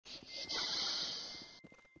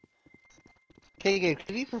KK,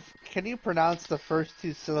 can you pronounce the first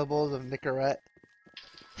two syllables of Nicorette?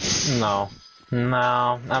 No.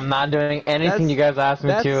 No, I'm not doing anything That's you guys asked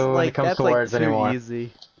me to when it comes that's to like words too anymore.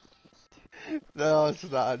 easy. No, it's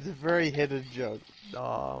not. It's a very hidden joke.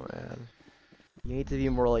 Oh man, you need to be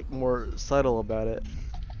more subtle about it.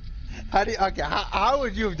 How do you, okay, how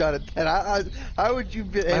would you have done it then? How would you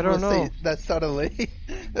be I able to don't know. say that subtly?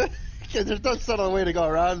 Because there's no subtle way to go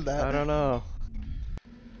around that. I don't know.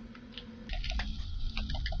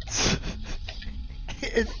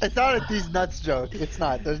 It's not a these nuts joke. It's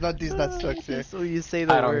not. There's no these nuts jokes here. So you say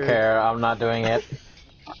the I don't word. care, I'm not doing it.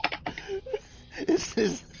 This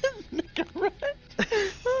is Nicorette.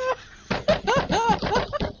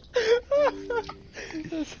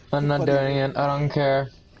 I'm not doing it, I don't care.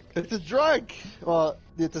 It's a drug. Well,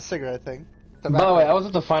 it's a cigarette thing. By the way, I was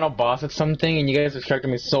at the final boss at something and you guys distracted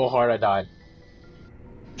me so hard I died.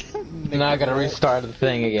 Now I gotta restart the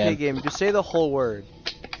thing Okay, again. game. Just say the whole word.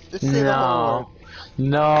 Just say the whole word.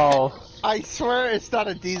 No. I swear it's not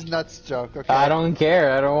a these nuts joke, okay? I don't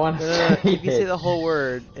care, I don't want to say If you say it. the whole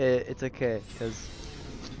word, it's okay. Cause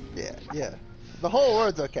Yeah. The whole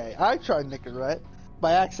word's okay. I tried Nicorette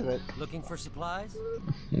by accident. Looking for supplies?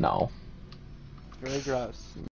 No. Very gross.